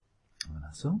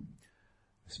So,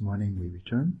 this morning we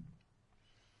return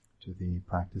to the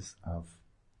practice of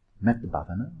metta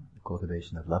bhavana, the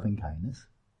cultivation of loving kindness.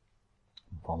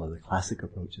 We'll follow the classic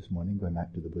approach this morning, going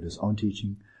back to the Buddha's own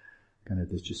teaching, kind of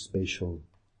this just spatial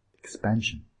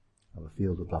expansion of a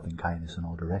field of loving kindness in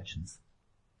all directions.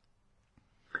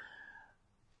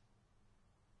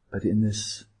 But in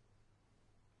this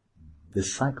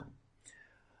cycle,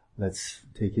 let's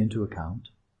take into account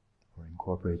or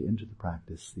incorporate into the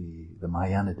practice the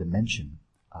Mahayana dimension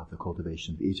of the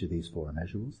cultivation of each of these four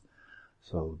immeasurables.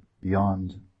 So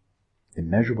beyond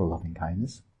immeasurable loving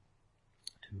kindness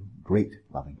to great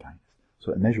loving kindness.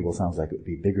 So immeasurable sounds like it would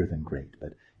be bigger than great,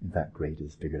 but in fact great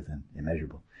is bigger than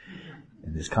immeasurable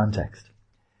in this context.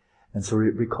 And so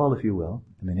recall, if you will,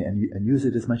 and use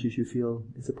it as much as you feel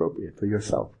is appropriate for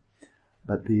yourself.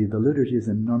 But the liturgy is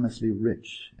enormously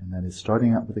rich, and that is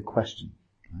starting out with a question,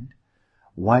 right?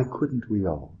 Why couldn't we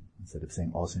all, instead of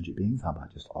saying all sentient beings, how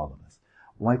about just all of us?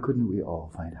 Why couldn't we all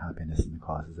find happiness in the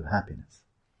causes of happiness?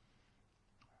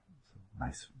 So,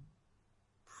 nice,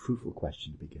 fruitful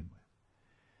question to begin with.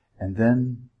 And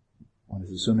then one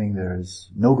is assuming there is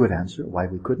no good answer, why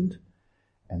we couldn't.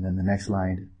 And then the next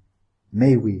line,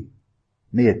 may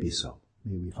it be so.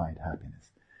 May we find happiness.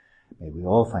 May we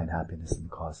all find happiness in the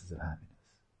causes of happiness.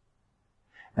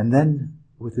 And then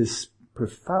with this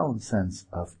profound sense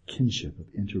of kinship, of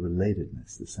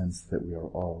interrelatedness, the sense that we are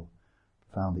all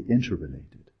profoundly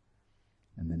interrelated,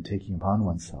 and then taking upon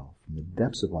oneself, from the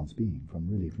depths of one's being, from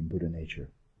Buddha nature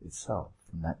itself,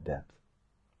 from that depth,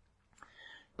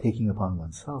 taking upon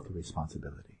oneself the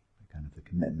responsibility, kind of the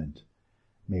commitment,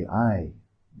 may I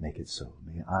make it so,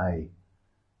 may I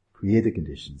create the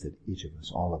conditions that each of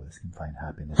us, all of us, can find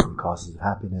happiness, the causes of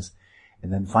happiness,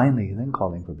 and then finally,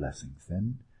 calling for blessings.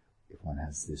 Then, if one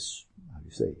has this,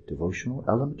 devotional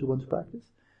element to one's practice,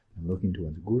 and looking to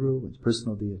one's guru, one's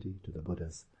personal deity, to the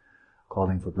Buddhas,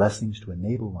 calling for blessings to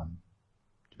enable one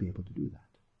to be able to do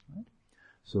that. Right?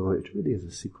 So it really is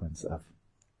a sequence of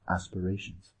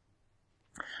aspirations.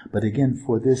 But again,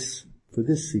 for this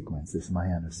sequence, this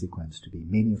Mahayana sequence, to be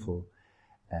meaningful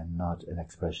and not an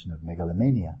expression of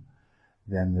megalomania,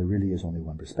 then there really is only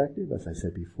one perspective, as I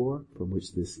said before, from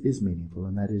which this is meaningful,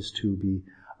 and that is to be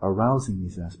arousing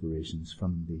these aspirations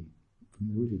from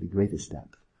really the greatest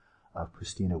depth of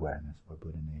pristine awareness or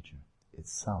Buddha nature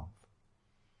itself.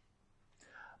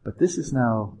 But this is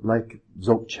now like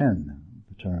Dzogchen,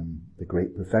 the term the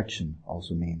great perfection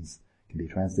also means, can be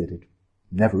translated,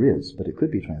 never is, but it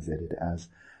could be translated as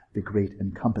the great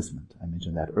encompassment. I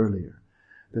mentioned that earlier,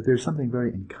 that there's something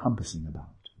very encompassing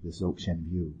about this Dzogchen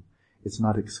view. It's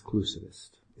not exclusivist,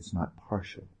 it's not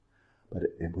partial, but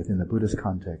within the Buddhist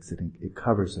context, it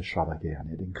covers the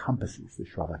Shravakayana, it encompasses the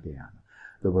Shravakayana,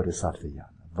 the Bodhisattvayana,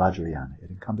 Vajrayana.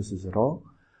 It encompasses it all,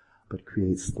 but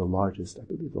creates the largest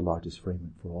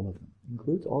framework for all of them.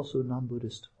 Includes also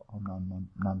non-Buddhist or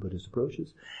non-Buddhist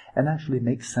approaches, and actually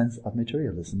makes sense of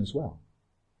materialism as well.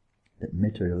 That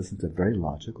materialism is a very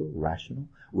logical, rational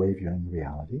way of viewing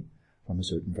reality from a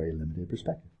certain very limited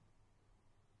perspective.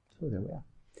 So there we are.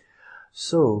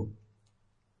 So,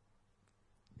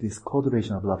 this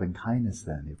cultivation of loving kindness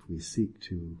then, if we seek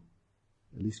to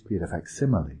at least create a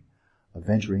facsimile of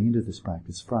venturing into this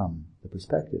practice from the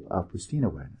perspective of pristine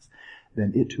awareness,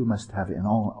 then it too must have an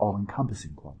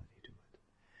all-encompassing quality to it.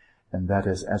 And that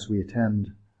is, as we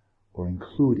attend or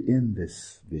include in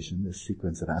this vision, this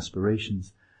sequence of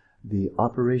aspirations, the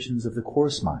operations of the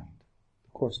coarse mind,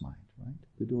 right?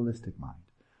 The dualistic mind,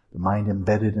 the mind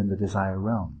embedded in the desire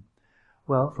realm.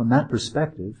 Well, from that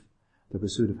perspective, the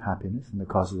pursuit of happiness and the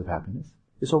causes of happiness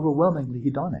is overwhelmingly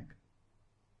hedonic.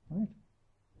 Right?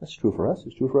 That's true for us.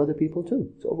 It's true for other people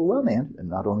too. It's overwhelming. And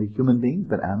not only human beings,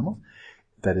 but animals.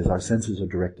 That is, our senses are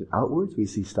directed outwards. We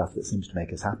see stuff that seems to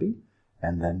make us happy.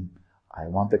 And then, I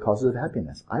want the causes of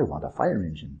happiness. I want a fire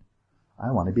engine.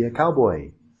 I want to be a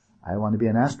cowboy. I want to be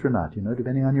an astronaut,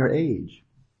 depending on your age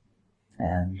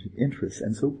and interests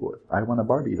and so forth. I want a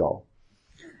Barbie doll.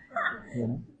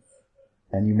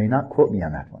 And you may not quote me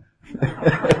on that one.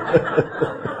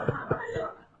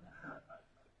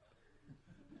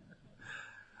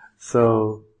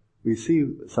 So we see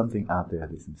something out there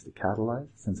that seems to catalyze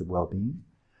a sense of well-being,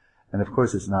 and of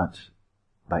course it's not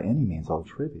by any means all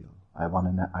trivial. I want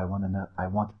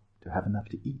to have enough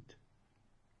to eat.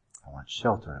 I want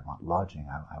shelter. I want lodging.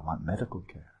 I want medical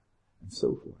care, and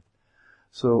so forth.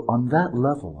 So on that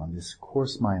level, on this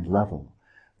coarse mind level,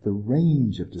 the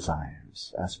range of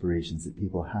desires, aspirations that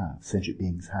people have, sentient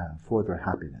beings have for their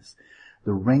happiness,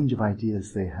 the range of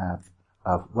ideas they have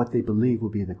of what they believe will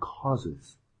be the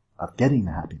causes of getting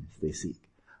the happiness they seek,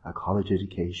 a college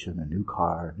education, a new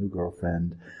car, a new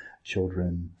girlfriend,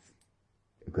 children,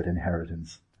 a good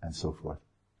inheritance, and so forth.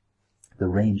 The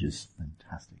range is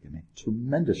fantastic. I mean,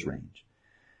 tremendous range.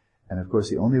 And of course,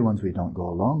 the only ones we don't go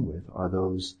along with are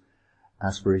those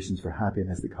aspirations for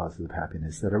happiness, the causes of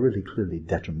happiness, that are really clearly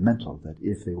detrimental, that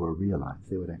if they were realized,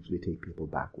 they would actually take people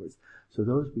backwards. So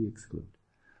those we exclude.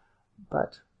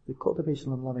 But the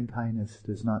cultivation of loving kindness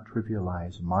does not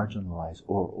trivialize, marginalize,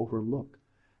 or overlook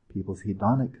people's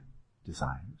hedonic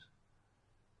desires,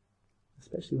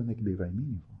 especially when they can be very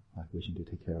meaningful, like wishing to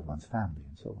take care of one's family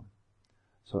and so on.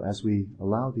 So as we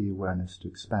allow the awareness to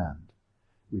expand,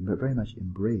 we very much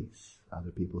embrace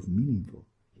other people's meaningful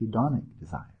hedonic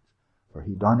desires for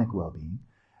hedonic well-being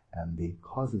and the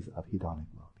causes of hedonic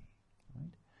well-being.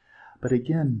 Right? But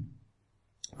again,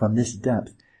 from this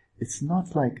depth, it's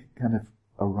not like kind of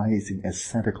arising as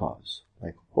Santa Claus,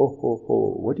 like, ho, ho,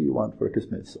 ho, what do you want for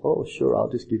Christmas? Oh, sure, I'll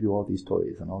just give you all these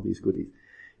toys and all these goodies.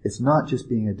 It's not just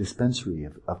being a dispensary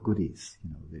of goodies,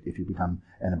 that if you become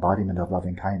an embodiment of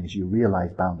loving kindness, you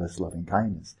realize boundless loving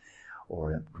kindness,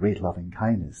 or a great loving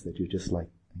kindness, that you're just like,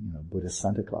 Buddhist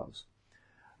Santa Claus,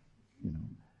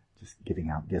 just giving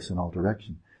out gifts in all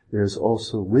directions. There's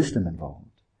also wisdom involved.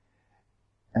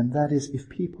 And that is, if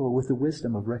people, with the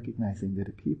wisdom of recognizing that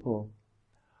if people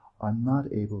are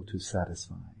not able to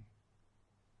satisfy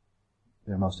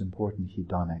their most important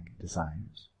hedonic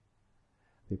desires,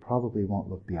 they probably won't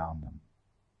look beyond them.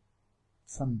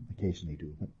 Some occasionally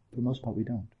do, but for the most part we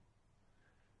don't.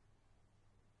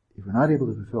 If we're not able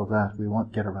to fulfill that, we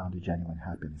won't get around to genuine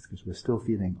happiness, because we're still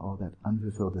feeling all that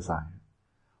unfulfilled desire.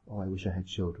 Oh, I wish I had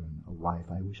children, a wife,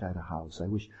 I wish I had a house, I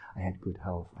wish I had good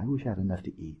health, I wish I had enough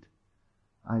to eat,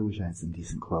 I wish I had some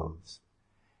decent clothes.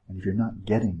 And if you're not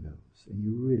getting those, and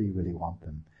you really, really want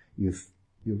them, you've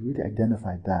really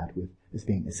identified that as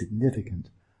being a significant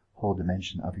whole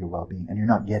dimension of your well-being, and you're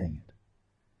not getting it,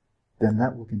 then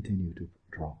that will continue to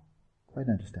draw, quite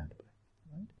understandably.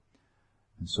 Right?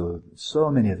 And so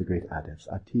many of the great adepts,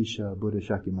 Atisha, Buddha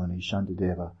Shakyamuni,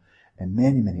 Shantideva, and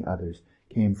many, many others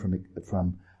came from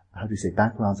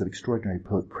backgrounds of extraordinary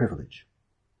privilege,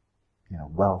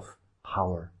 wealth,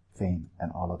 power, fame,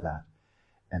 and all of that,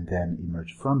 and then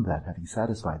emerged from that, having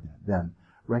satisfied that, then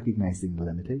recognizing the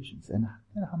limitations. And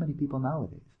how many people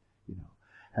nowadays,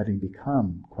 having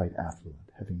become quite affluent,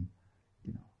 having,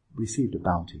 received a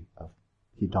bounty of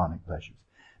hedonic pleasures,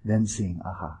 then seeing,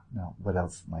 now what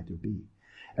else might there be?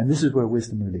 And this is where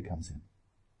wisdom really comes in.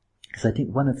 Because I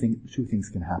think two things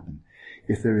can happen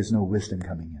if there is no wisdom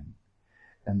coming in.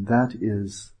 And that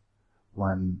is,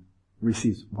 one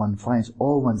finds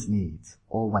all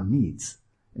one needs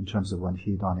in terms of one's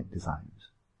hedonic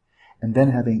desires. And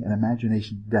then having an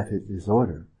imagination deficit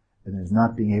disorder, and is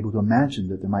not being able to imagine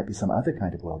that there might be some other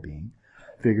kind of well-being,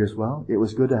 figures, well, it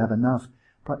was good to have enough.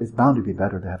 It's bound to be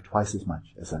better to have twice as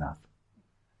much as enough.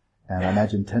 And I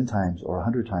imagine 10 times or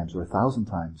 100 times or 1,000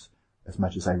 times as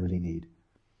much as I really need.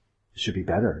 It should be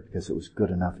better because it was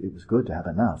good enough. It was good to have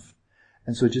enough.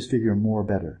 And so just figure more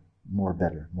better, more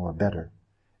better, more better.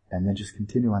 And then just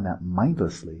continue on that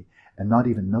mindlessly and not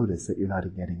even notice that you're not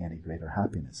getting any greater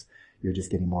happiness. You're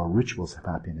just getting more rituals of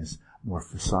happiness, more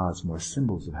facades, more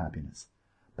symbols of happiness,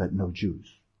 but no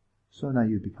juice. So now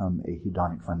you become a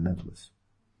hedonic fundamentalist.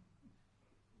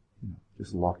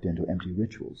 Just locked into empty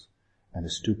rituals and a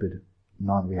stupid,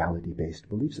 non-reality based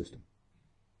belief system.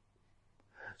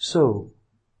 So,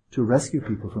 to rescue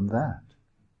people from that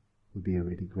would be a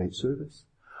really great service.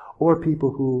 Or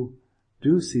people who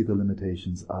do see the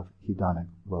limitations of hedonic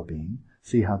well-being,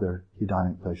 see how their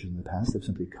hedonic pleasures in the past have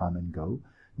simply come and go,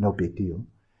 no big deal,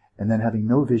 and then having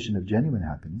no vision of genuine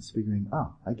happiness, figuring,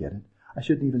 I get it. I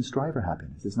shouldn't even strive for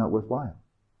happiness. It's not worthwhile.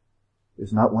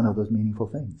 It's not one of those meaningful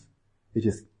things.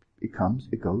 It comes,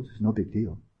 it goes, it's no big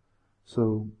deal.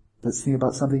 So let's think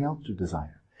about something else to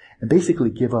desire. And basically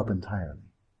give up entirely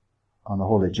on the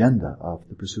whole agenda of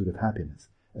the pursuit of happiness.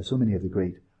 As so many of the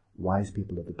great wise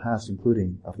people of the past,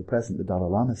 including of the present, the Dalai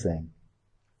Lama, saying,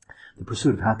 the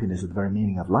pursuit of happiness is the very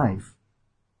meaning of life.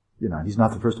 And he's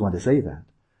not the first one to say that.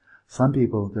 Some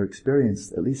people, their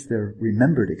experience, at least their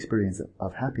remembered experience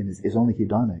of happiness, is only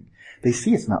hedonic. They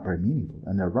see it's not very meaningful,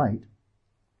 and they're right.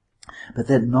 But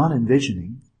then not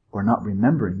envisioning or not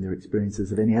remembering their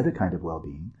experiences of any other kind of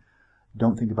well-being,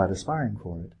 don't think about aspiring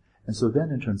for it. And so then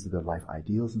in terms of their life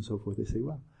ideals and so forth, they say,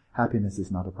 well, happiness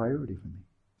is not a priority for me.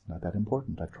 It's not that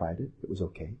important. I've tried it. It was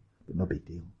okay, but no big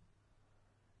deal.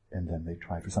 And then they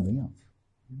try for something else.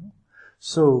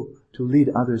 So to lead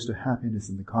others to happiness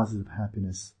and the causes of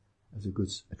happiness as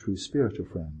a true spiritual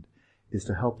friend is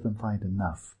to help them find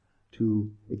enough,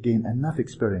 to gain enough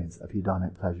experience of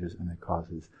hedonic pleasures and their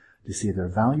causes to see their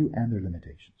value and their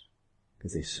limitations.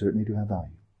 Because they certainly do have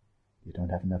value. You don't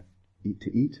have enough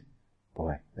to eat,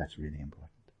 Boy, that's really important.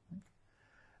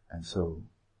 And so,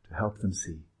 to help them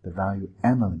see the value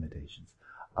and the limitations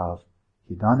of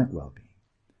hedonic well-being,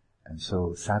 and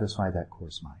so satisfy that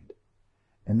coarse mind.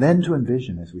 And then to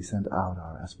envision, as we send out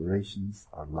our aspirations,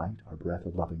 our light, our breath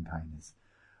of loving kindness,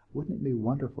 wouldn't it be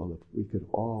wonderful if we could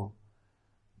all,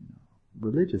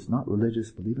 religious, not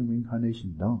religious, believe in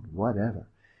reincarnation, don't, whatever,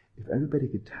 if everybody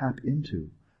could tap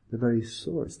into the very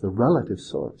source, the relative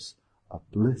source of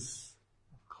bliss,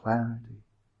 of clarity,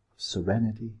 of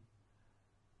serenity,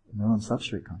 in their own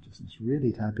substrate consciousness,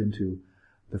 really tap into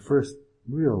the first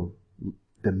real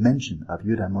dimension of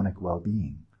eudaimonic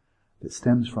well-being that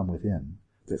stems from within,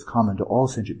 that's common to all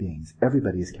sentient beings.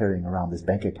 Everybody is carrying around this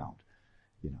bank account,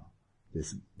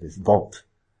 this vault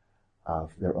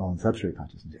of their own substrate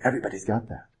consciousness. Everybody's got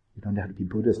that. You don't have to be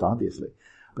Buddhist, obviously,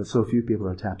 but so few people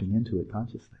are tapping into it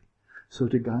consciously. So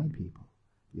to guide people,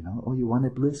 you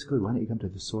wanted bliss? Good. Why don't you come to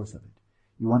the source of it?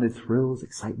 You wanted thrills,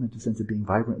 excitement, a sense of being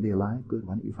vibrantly alive? Good.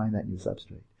 Why don't you find that in your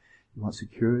substrate? You want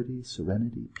security,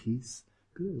 serenity, peace?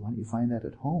 Good. Why don't you find that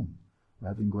at home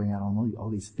rather than going out on all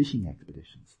these fishing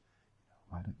expeditions?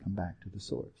 Why don't you come back to the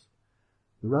source,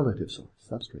 the relative source,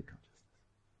 substrate consciousness?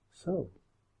 So,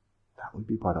 that would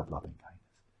be part of loving kindness.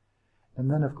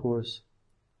 And then, of course,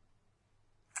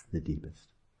 the deepest.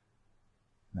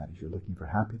 And that is, you're looking for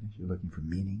happiness, you're looking for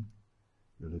meaning,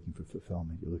 you're looking for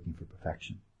fulfillment, you're looking for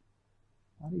perfection.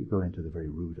 Why don't you go into the very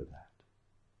root of that?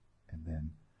 And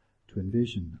then to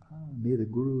envision, may the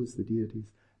gurus, the deities,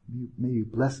 may you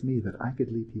bless me that I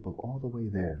could lead people all the way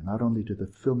there, not only to the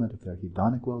fulfillment of their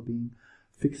hedonic well-being,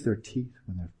 fix their teeth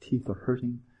when their teeth are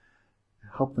hurting,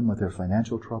 help them with their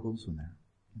financial troubles when they're,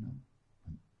 when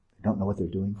they don't know what they're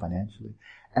doing financially,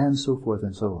 and so forth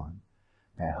and so on.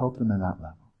 May I help them in that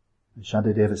level. As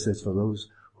Shantideva says, for those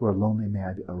who are lonely, may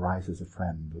I arise as a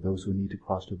friend. For those who need to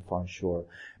cross to the far shore,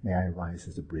 may I arise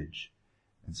as a bridge.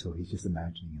 And so he's just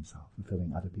imagining himself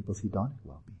fulfilling other people's hedonic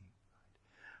well-being.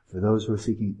 For those who are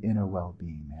seeking inner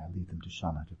well-being, may I lead them to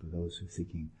shamatha. For those who are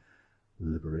seeking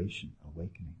liberation,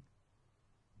 awakening,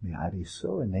 may I be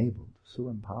so enabled, so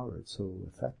empowered, so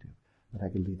effective, that I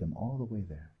could lead them all the way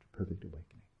there to perfect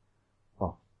awakening.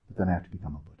 Oh, but then I have to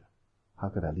become a Buddha. How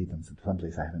could I lead them to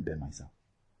someplace I haven't been myself?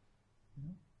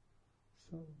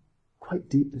 So, quite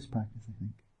deep this practice, I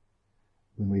think,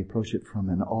 when we approach it from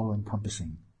an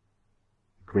all-encompassing,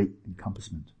 great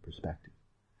encompassment perspective.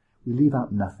 We leave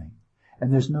out nothing.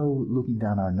 And there's no looking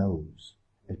down our nose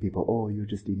at people, oh, you're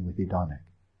just eating with hedonic.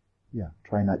 Yeah,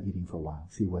 try not eating for a while.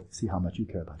 See how much you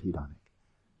care about hedonic.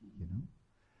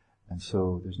 And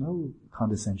so there's no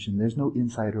condescension, there's no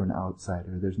insider and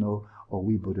outsider, there's no, oh,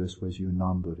 we Buddhists, whereas you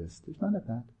non-Buddhist. There's none of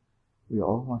that. We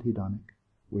all want hedonic.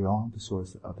 We're all the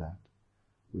source of that.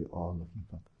 We're all looking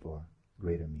for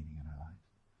greater meaning in our lives.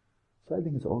 So I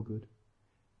think it's all good.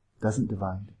 Doesn't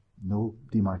divide. No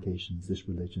demarcations, this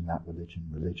religion, that religion,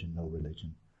 religion, no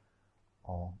religion.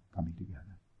 All coming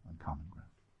together on common ground.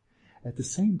 At the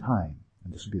same time,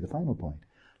 and this will be the final point,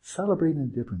 celebrating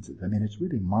the differences. I mean, it's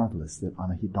really marvelous that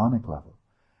on a hedonic level,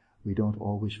 we don't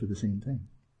all wish for the same thing.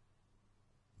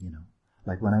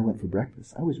 Like when I went for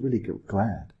breakfast, I was really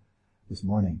glad this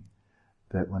morning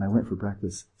that when I went for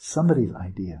breakfast, somebody's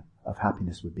idea of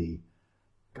happiness would be,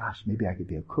 gosh, maybe I could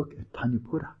be a cook at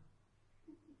Tanyapura.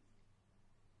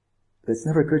 It's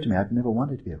never occurred to me. I've never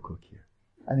wanted to be a cook here.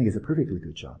 I think it's a perfectly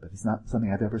good job, but it's not something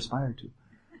I've ever aspired to.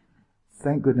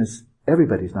 Thank goodness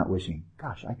everybody's not wishing,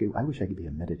 gosh, I wish I could be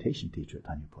a meditation teacher at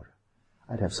Tanyapura.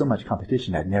 I'd have so much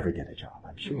competition I'd never get a job,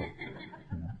 I'm sure.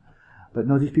 But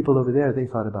no, these people over there, they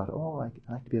thought about, oh, I'd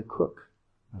like to be a cook.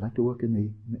 I'd like to work in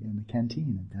the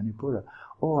canteen in Tanyapura.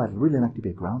 Oh, I'd really like to be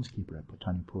a groundskeeper at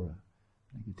Tanyapura.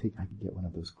 I could get one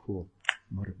of those cool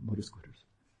motor scooters.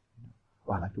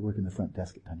 Oh, I'd like to work in the front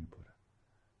desk at Tanyapura.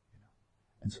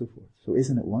 And so forth. So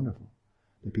isn't it wonderful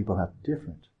that people have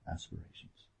different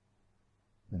aspirations?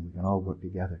 Then we can all work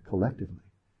together collectively.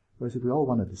 Whereas if we all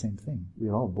wanted the same thing, we'd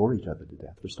all bore each other to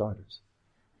death, for starters.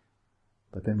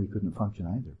 But then we couldn't function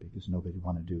either, because nobody would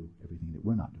want to do everything that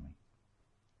we're not doing.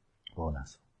 All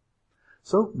less.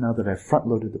 So, now that I've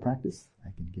front-loaded the practice, I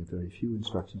can give very few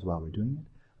instructions while we're doing it.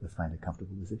 Let's find a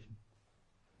comfortable position.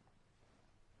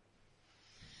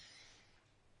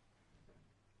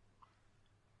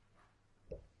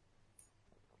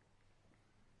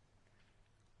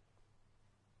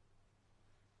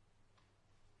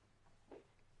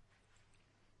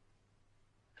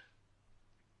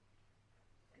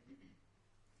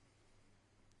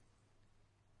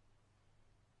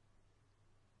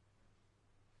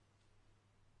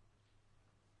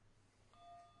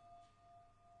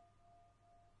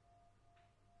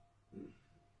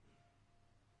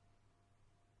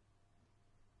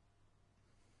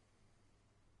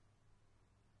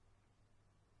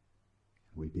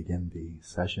 we begin the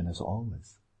session as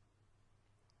always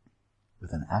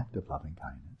with an act of loving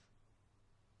kindness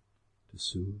to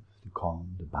soothe, to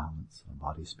calm, to balance our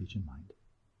body, speech, and mind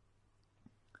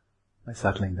by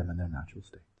settling them in their natural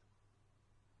state.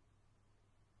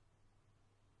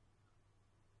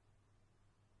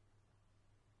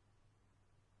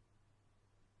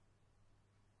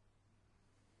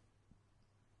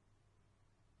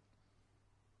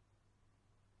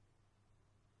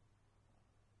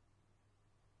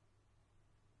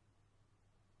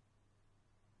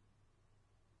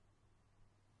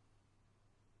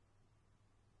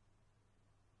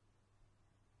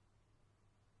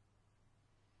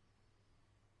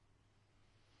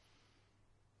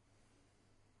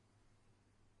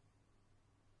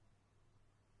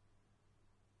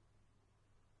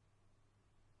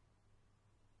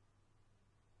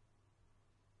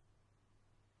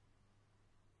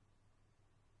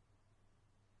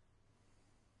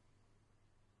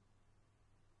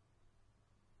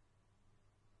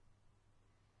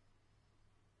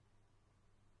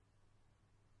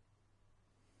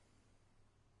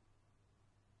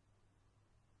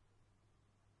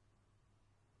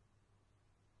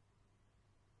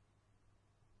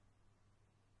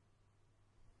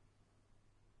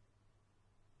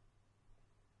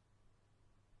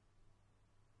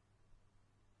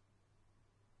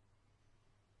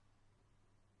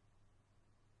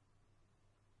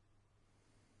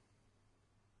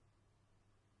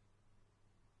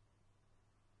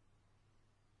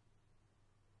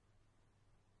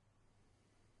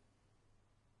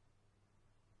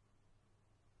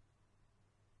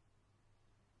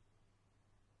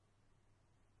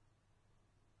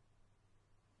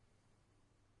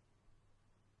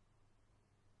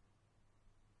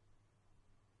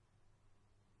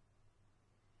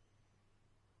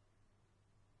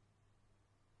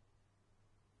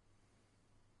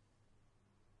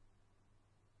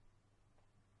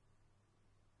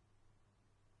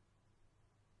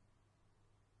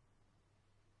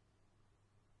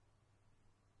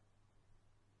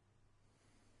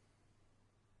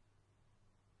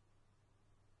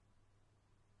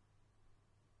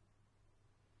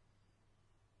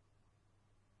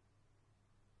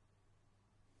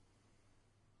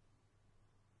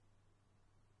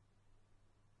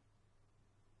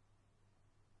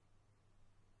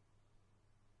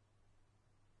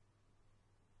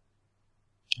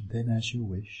 And then as you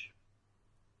wish,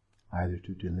 either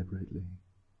to deliberately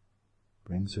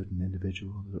bring certain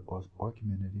individuals or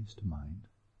communities to mind,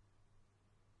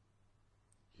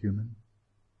 human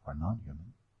or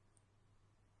non-human,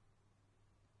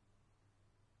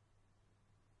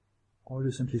 or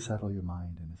to simply settle your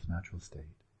mind in its natural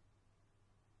state.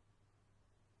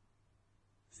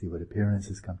 See what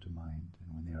appearances come to mind,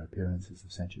 and when they are appearances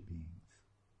of sentient beings,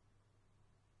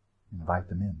 invite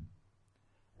them in.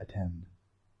 Attend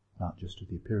not just to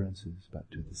the appearances,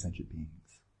 but to the sentient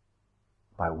beings,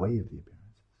 by way of the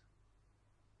appearances.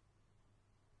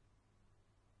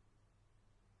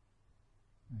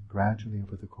 And gradually,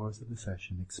 over the course of the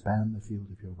session, expand the field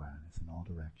of your awareness in all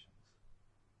directions,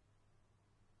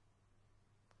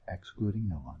 excluding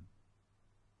no one,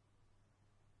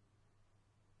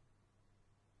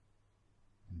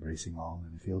 embracing all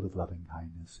in a field of loving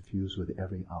kindness, suffused with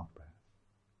every out-breath,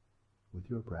 with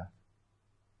your breath,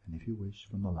 and if you wish,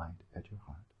 from the light at your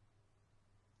heart.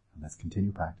 And let's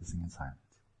continue practicing in silence.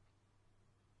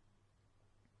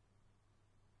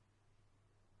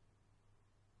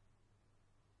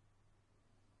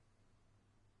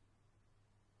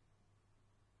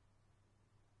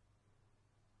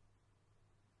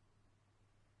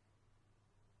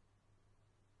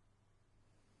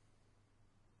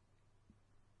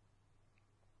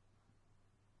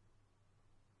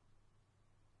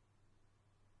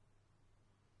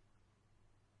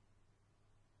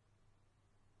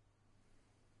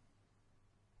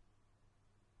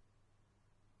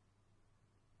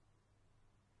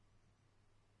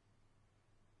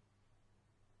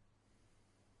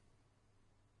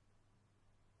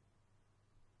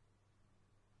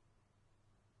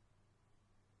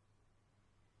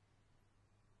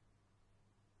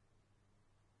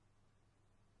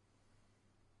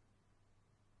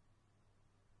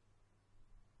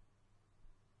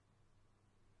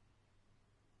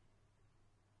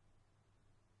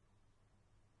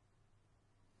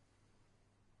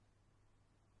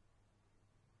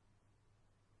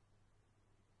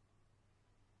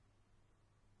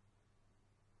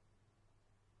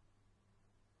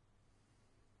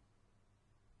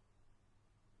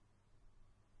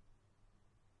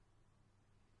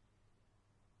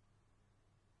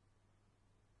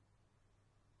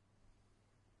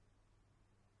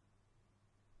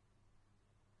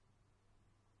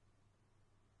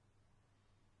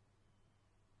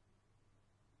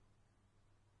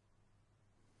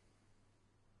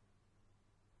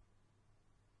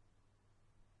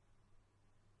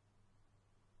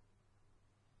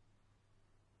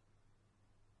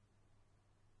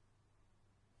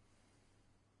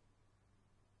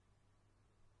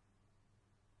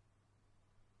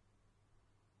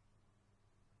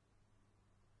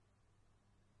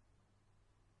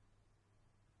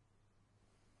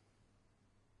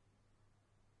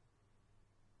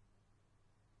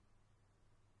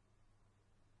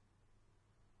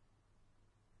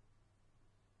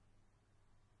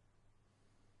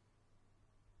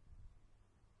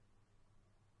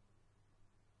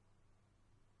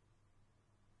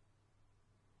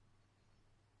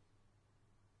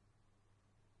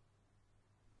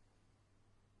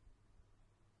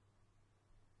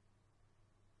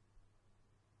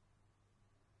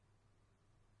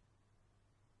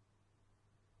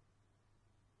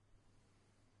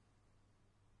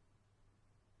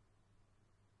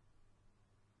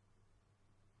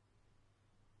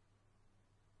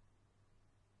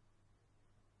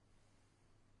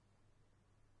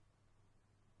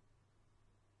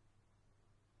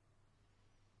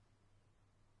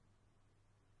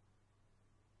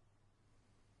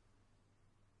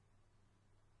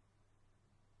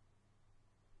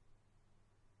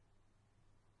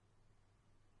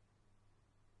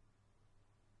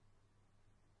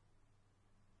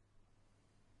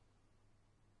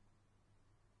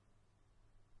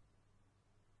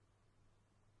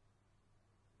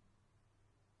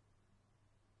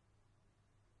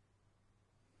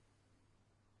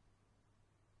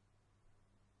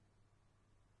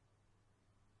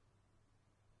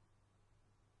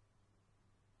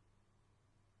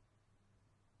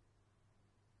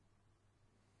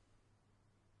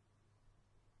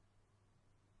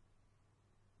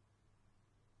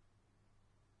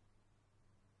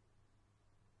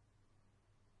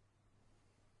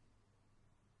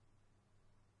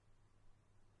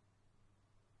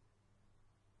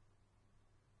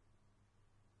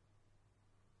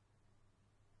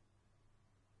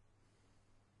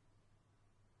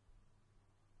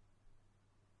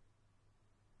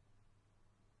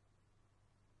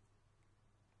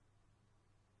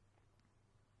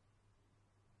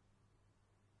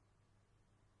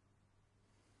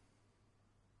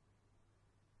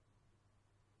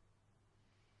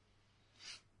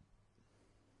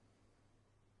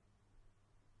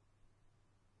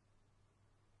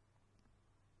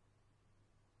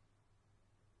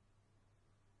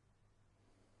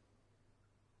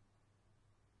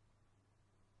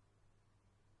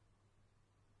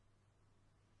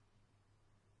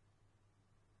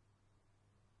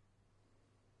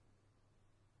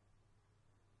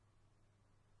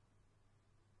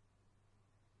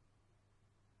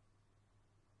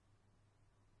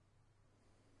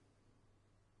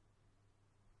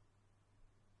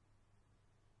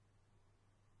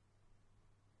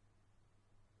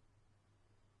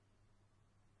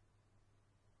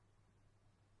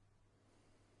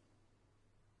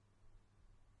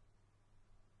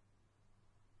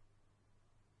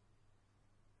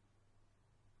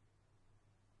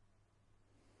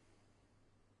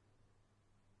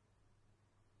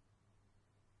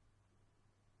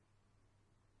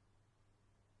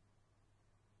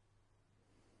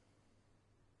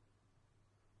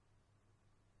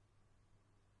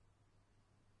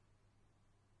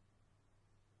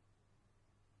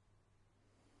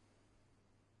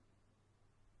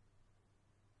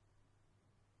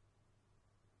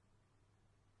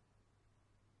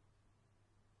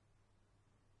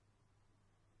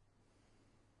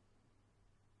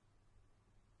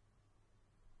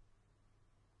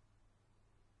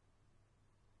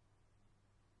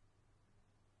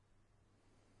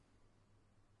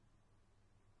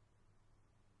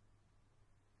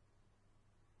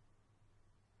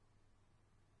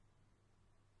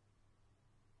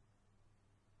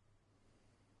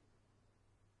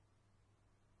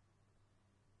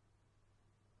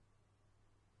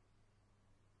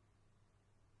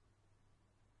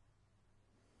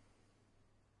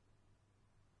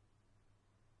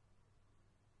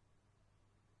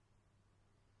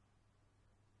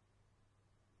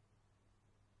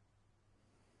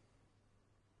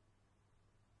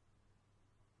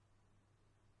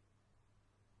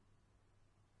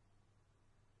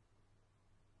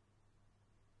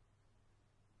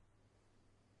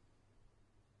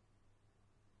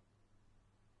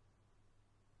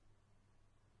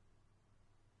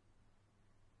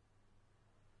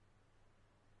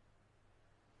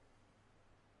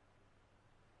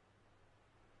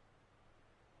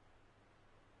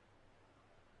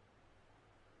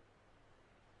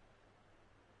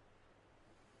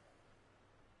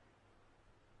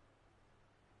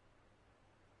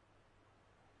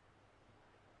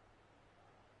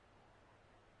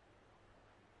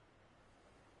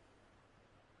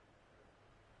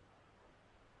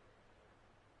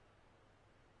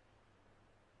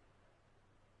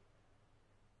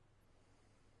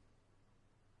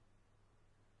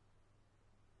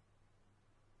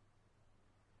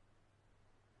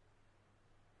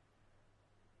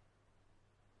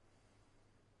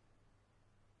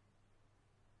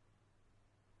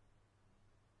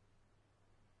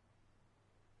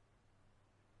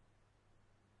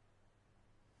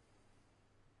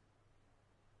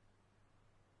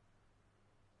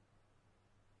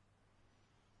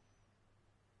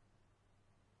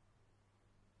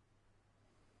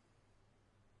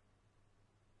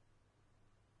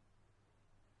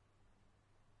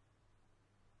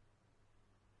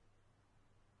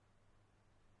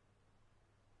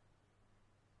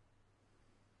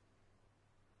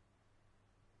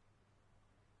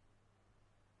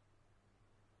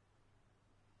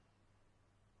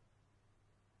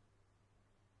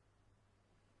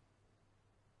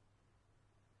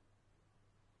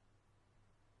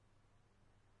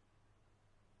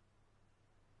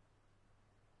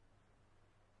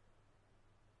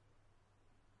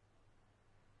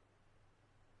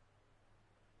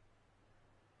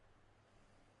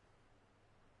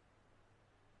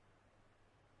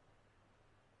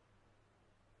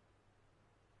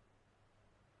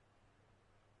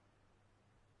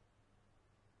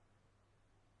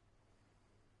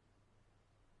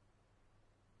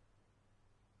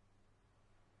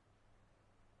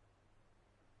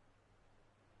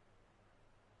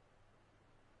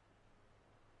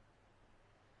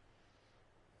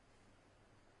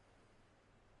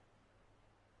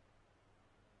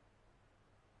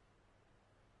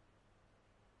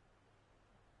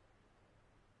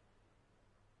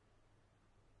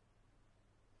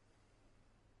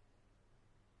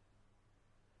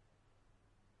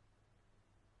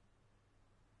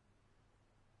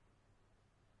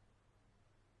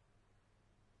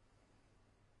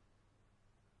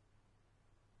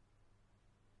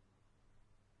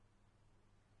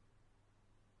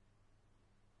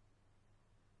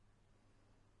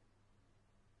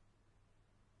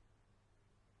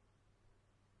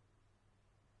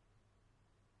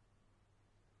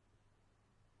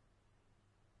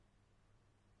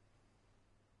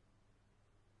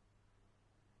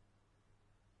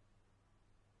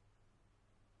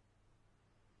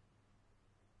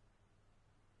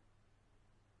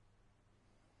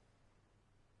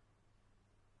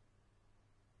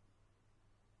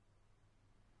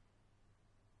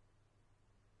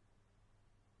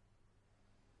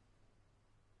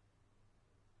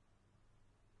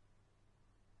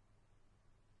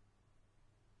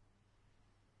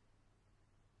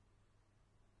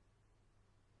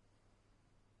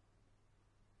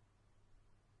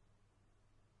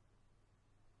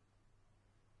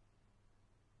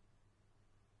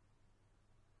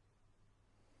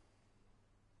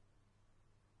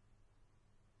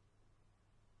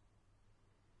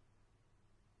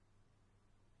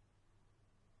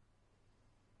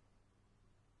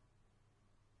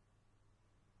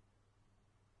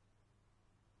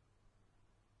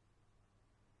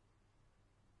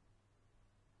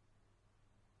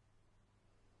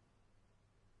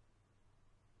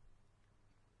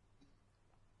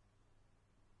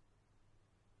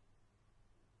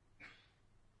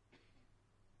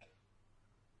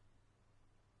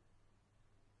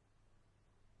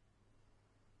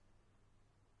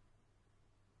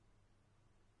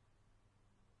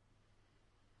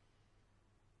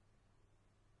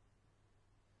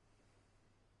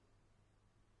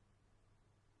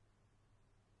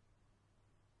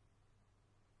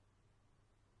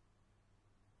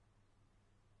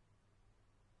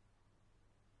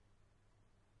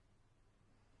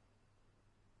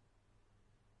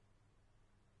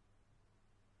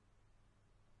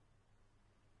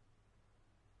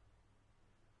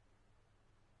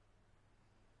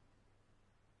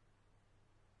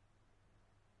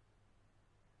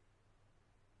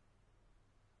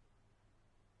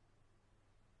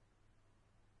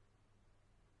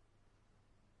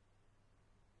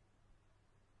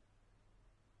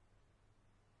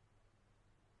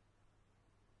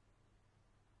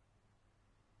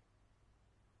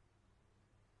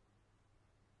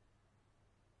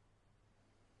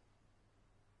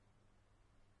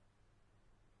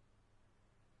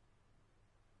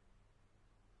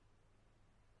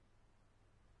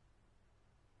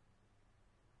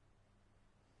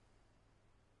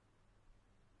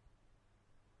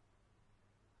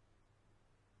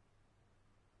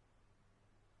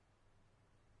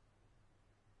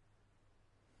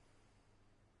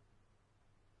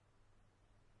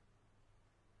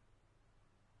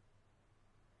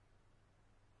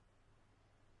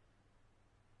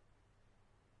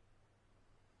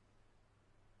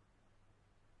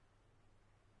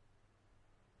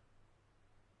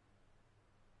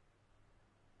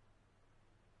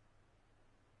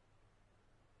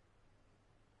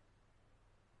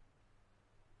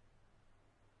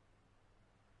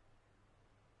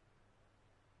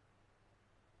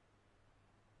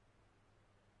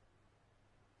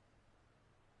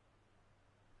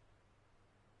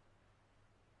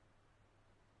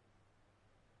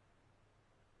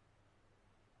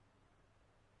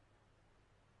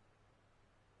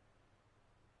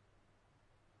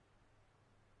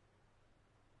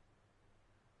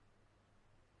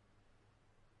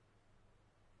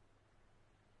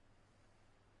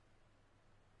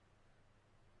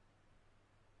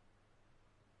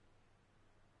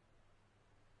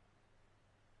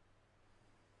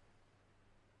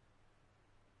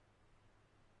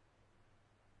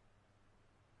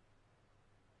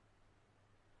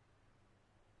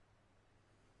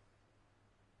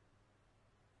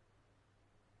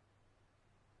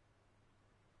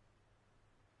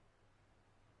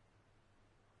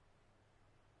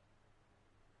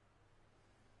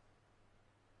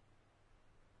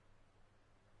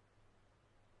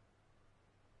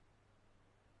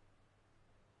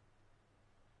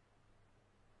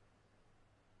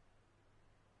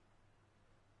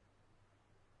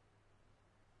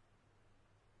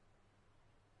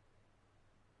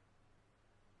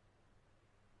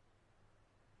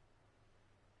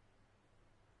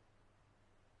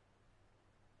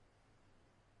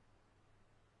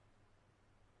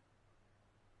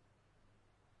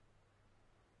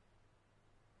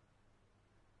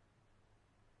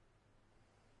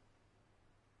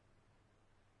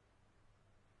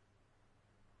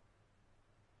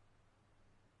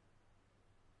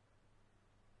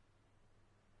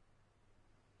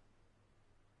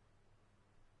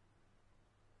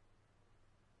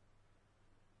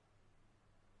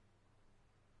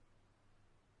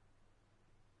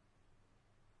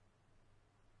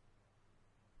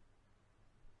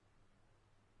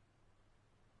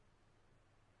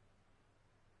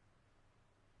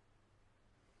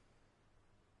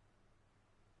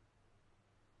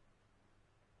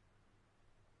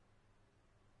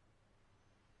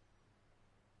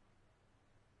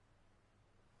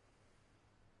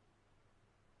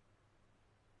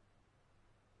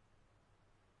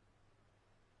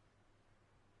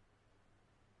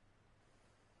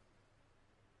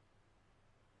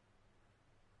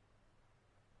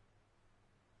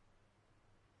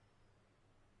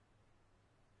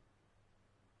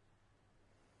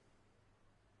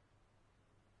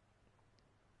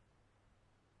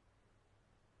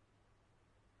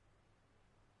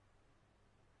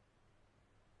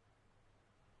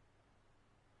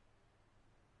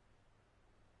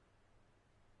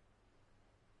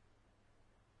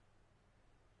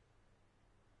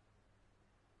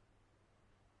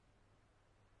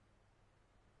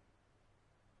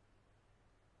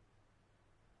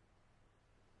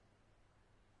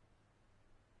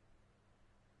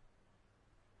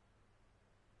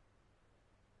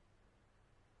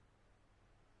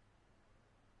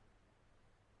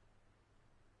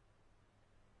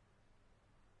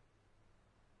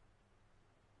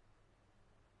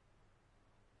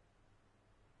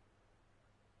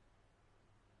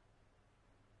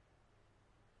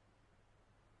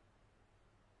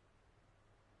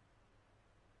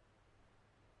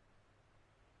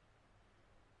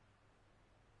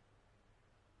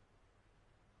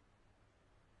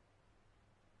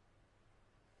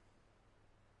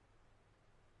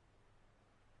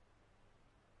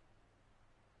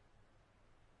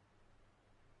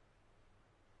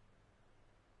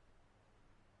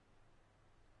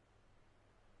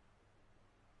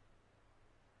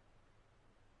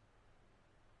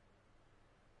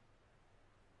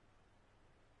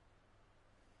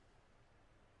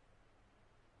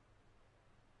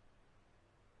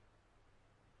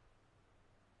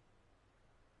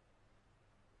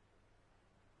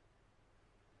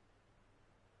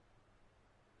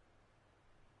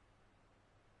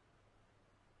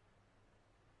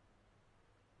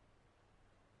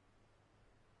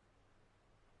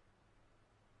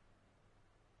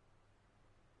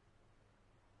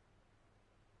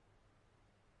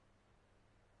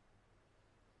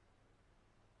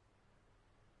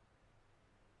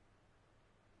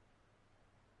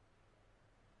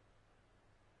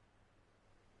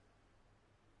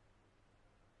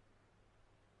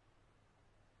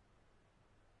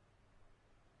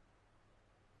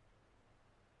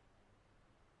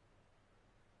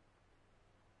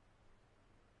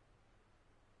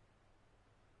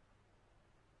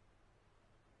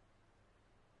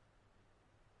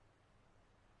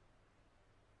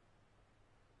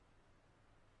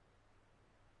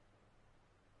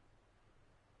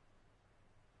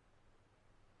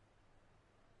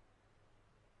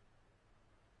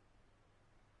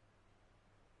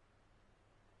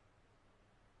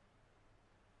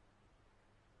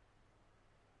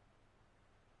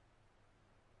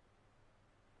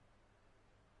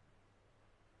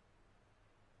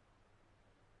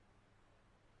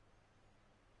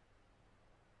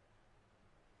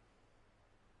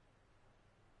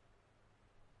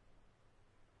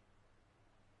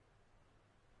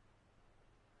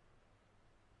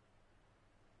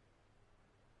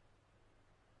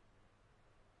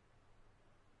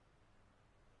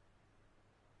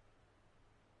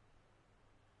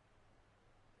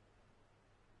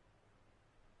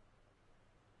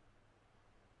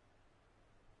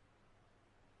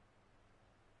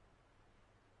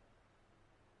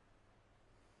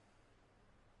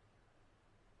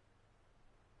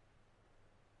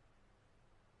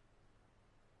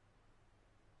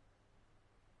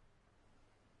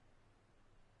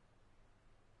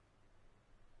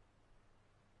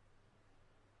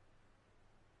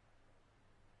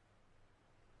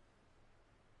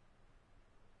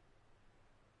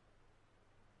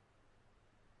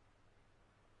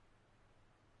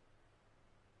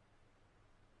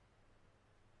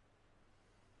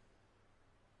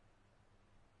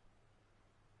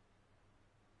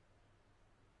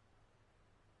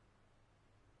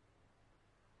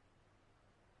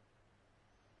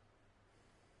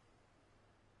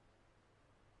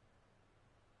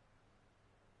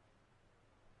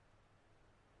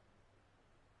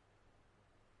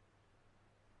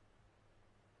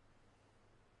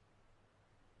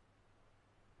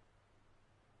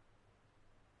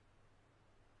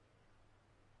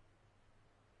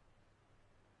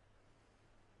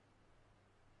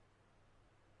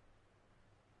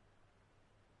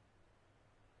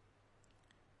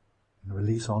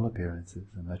 Release all appearances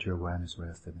and let your awareness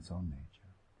rest in its own nature.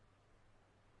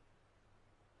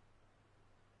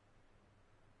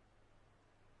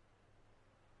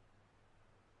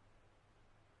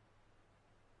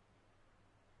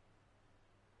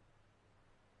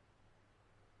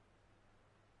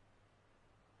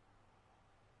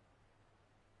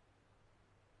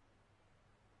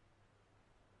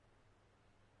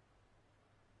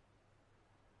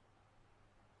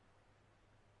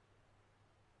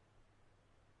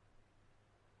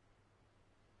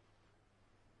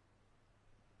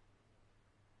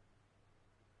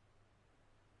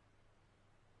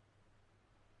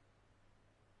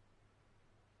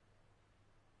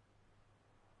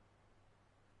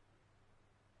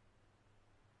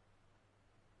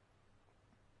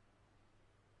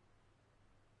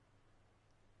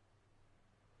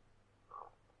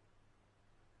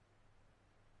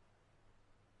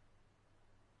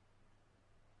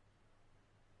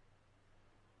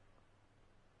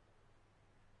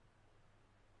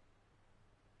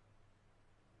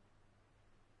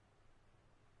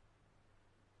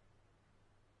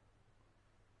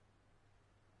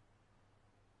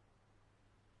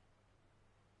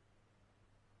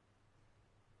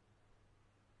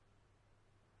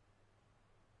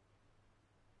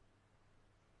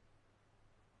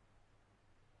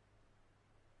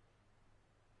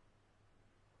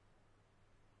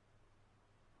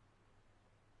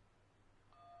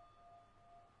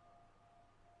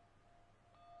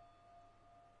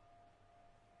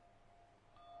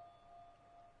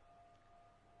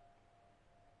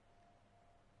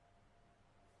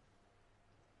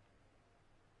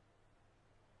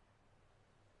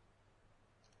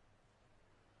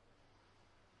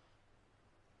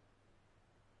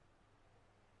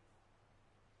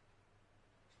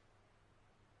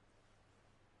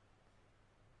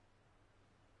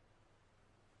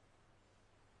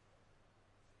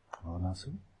 Well,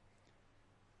 Nasu,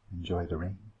 enjoy the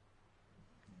rain.